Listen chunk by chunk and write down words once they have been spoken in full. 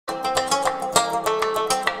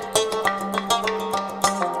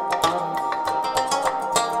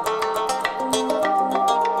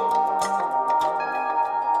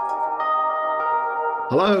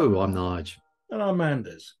Hello, I'm Nigel. And I'm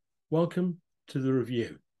Anders. Welcome to the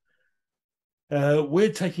review.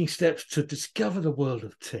 We're taking steps to discover the world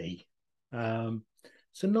of tea. So,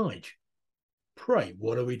 Nigel, pray,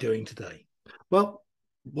 what are we doing today? Well,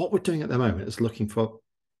 what we're doing at the moment is looking for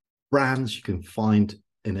brands you can find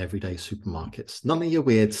in everyday supermarkets. None of your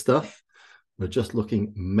weird stuff. We're just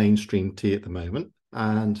looking mainstream tea at the moment.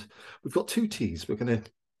 And we've got two teas. We're going to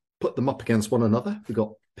put them up against one another. We've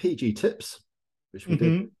got PG Tips, which we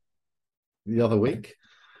did the other week.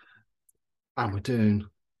 And we're doing,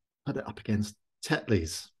 put it up against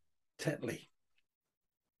Tetley's. Tetley.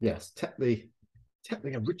 Yes, Tetley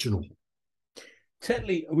Original.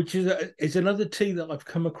 Tetley, which is another tea that I've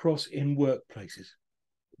come across in workplaces.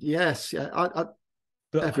 Yes, yeah.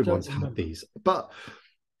 But Everyone's had these. But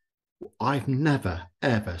I've never,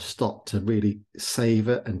 ever stopped to really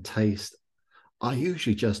savor and taste. I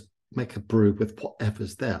usually just make a brew with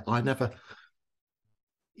whatever's there.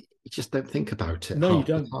 You just don't think about it No, you half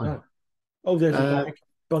the don't. time. No. Oh, there's a bag.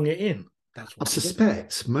 Bung it in. That's what I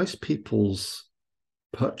suspect most people's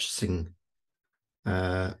purchasing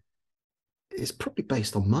is probably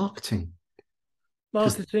based on marketing.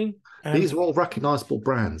 Marketing. These are all recognizable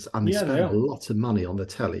brands and they spend a lot of money on the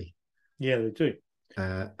telly. Yeah, they do.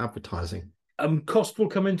 Advertising. Cost will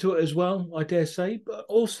come into it as well, I dare say. But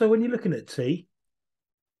also when you're looking at tea.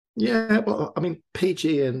 Yeah, well, I mean,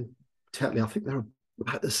 PG and Tetley, I think they're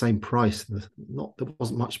about the same price. There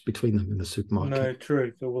wasn't much between them in the supermarket. No,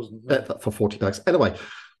 true, there wasn't. No. For 40 bags. Anyway,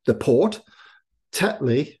 the port,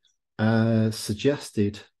 Tetley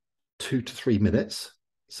suggested 2 to 3 minutes.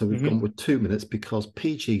 So we've gone with 2 minutes because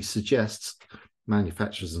PG suggests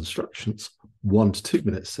manufacturer's instructions 1 to 2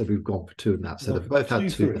 minutes. So we've gone for 2 in that. So they've both had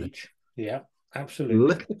 2 minutes. Each. Yeah, absolutely. A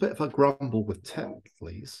little bit of a grumble with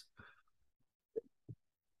Tetley's.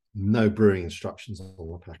 No brewing instructions on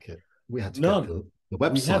the packet. We had to get the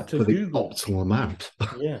website for the optimal amount.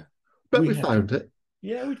 Yeah. But we found it.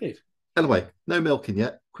 Yeah, we did. Anyway, no milking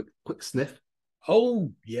yet. Quick sniff.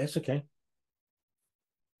 Oh, yes, okay.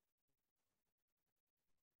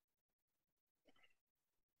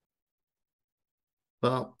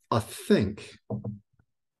 Well, I think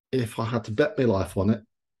if I had to bet my life on it,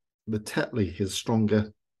 the Tetley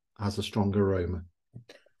has a stronger aroma.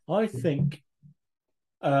 I think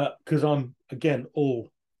because I'm again all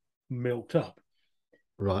milked up.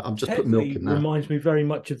 Right, I'm just putting milk in now. Reminds me very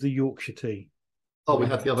much of the Yorkshire tea. Oh, we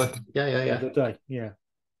had the other, yeah. The other day, yeah.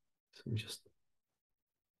 So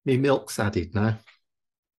me milk's added now.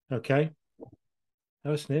 Okay,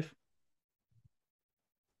 have a sniff.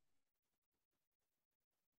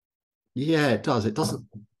 Yeah, it does. It doesn't,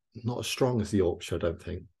 not as strong as the Yorkshire, I don't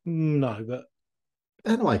think. No, but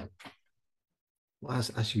anyway,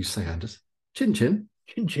 as you say, Anders, chin chin.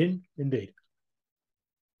 Chin chin, indeed.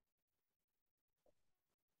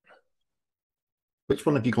 Which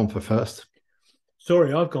one have you gone for first?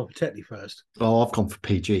 Sorry, I've gone for Tetley first. Oh, I've gone for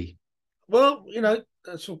PG. Well,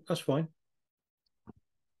 that's fine.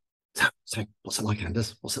 So what's it like,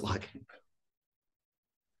 Anders? What's it like?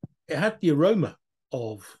 It had the aroma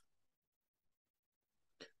of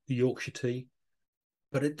the Yorkshire tea,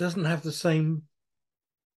 but it doesn't have the same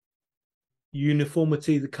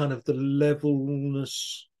uniformity, the kind of the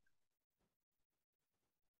levelness.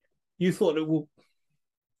 You thought it will.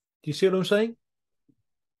 Do you see what I'm saying?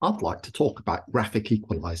 I'd like to talk about graphic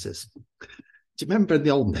equalizers. Do you remember in the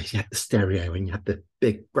old days you had the stereo and you had the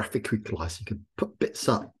big graphic equalizer? You could put bits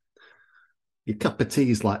up. Your cup of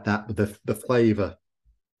teas like that with the flavour.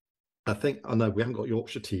 I know we haven't got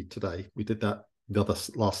Yorkshire tea today. We did that the other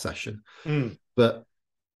last session. But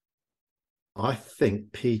I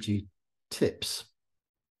think PG Tips,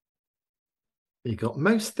 you got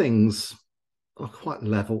most things are quite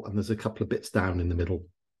level and there's a couple of bits down in the middle.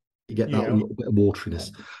 You get that little bit of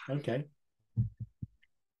wateriness. Okay.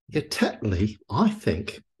 Yeah, Tetley, I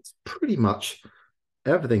think it's pretty much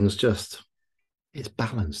everything's just, it's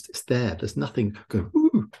balanced. It's there. There's nothing going,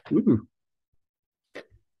 ooh.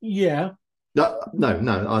 Yeah. No,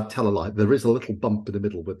 I'd tell a lie. There is a little bump in the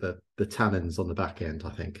middle with the tannins on the back end,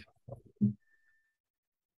 I think.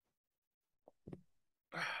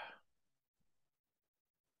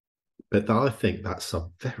 But I think that's a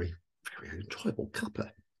very, very enjoyable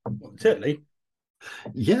cuppa. Tetley.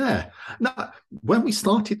 Yeah. Now, when we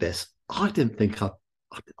started this, I didn't think I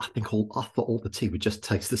thought all the tea would just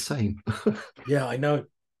taste the same. Yeah, I know.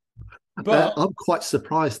 But I'm quite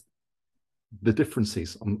surprised the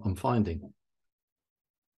differences I'm finding.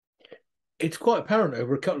 It's quite apparent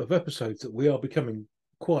over a couple of episodes that we are becoming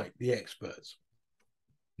quite the experts.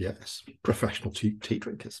 Yes, professional tea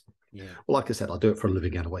drinkers. Yeah. Well, like I said, I do it for a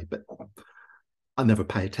living anyway, but I never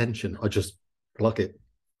pay attention. I just plug it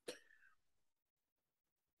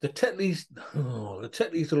The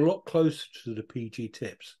Tetley's a lot closer to the PG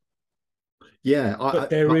tips, Yeah, but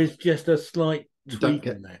there but is just a slight you don't tweak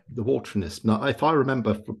get in there. the wateriness. Now, if I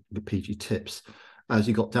remember from the PG tips, as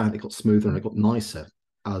you got down, it got smoother and it got nicer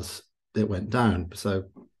as it went down. So,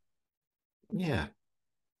 yeah,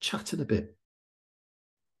 chatting a bit.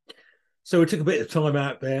 So we took a bit of time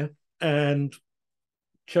out there and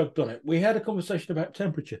chugged on it. We had a conversation about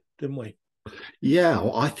temperature, didn't we? Yeah,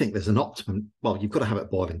 well, I think there's an optimum. Well, you've got to have it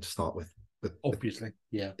boiling to start with. Obviously,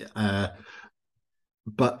 yeah. Uh,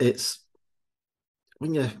 but it's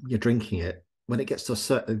when you're drinking it, when it gets to a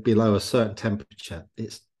certain below a certain temperature,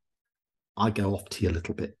 it's I go off tea a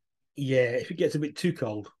little bit. Yeah, if it gets a bit too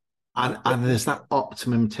cold. And there's that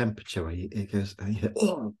optimum temperature where it goes, and you think,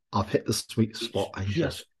 oh, I've hit the sweet It's spot, and just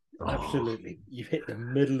just, oh. absolutely, you've hit the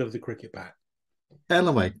middle of the cricket bat.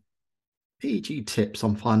 Anyway, PG tips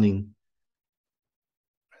on finding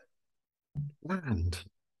land.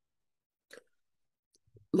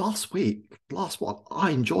 Last one,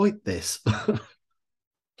 I enjoyed this.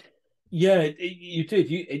 Yeah, you did.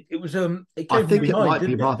 It was it I came from think it behind, might be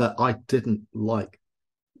didn't it? rather I didn't like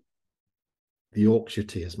the Yorkshire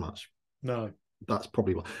tea as much. No, That's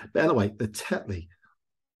probably what. But anyway, the Tetley,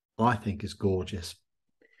 I think, is gorgeous.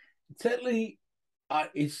 Tetley, I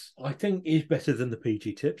think is better than the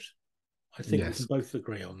PG tips. I think we can Yes. both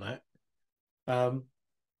agree on that. Um,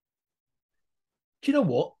 do you know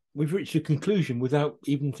what? We've reached a conclusion without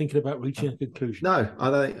even thinking about reaching a conclusion. No,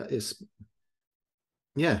 I think it's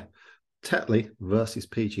yeah. Tetley versus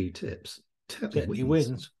PG tips. Tetley Tetley wins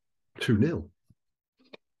wins. 2-0.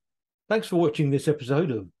 Thanks for watching this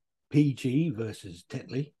episode of PG versus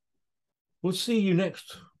Tetley. We'll see you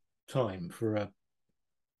next time for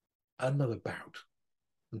another bout.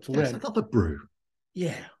 Until Yes, then, another brew.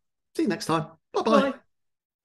 yeah. See you next time. Bye bye. Bye.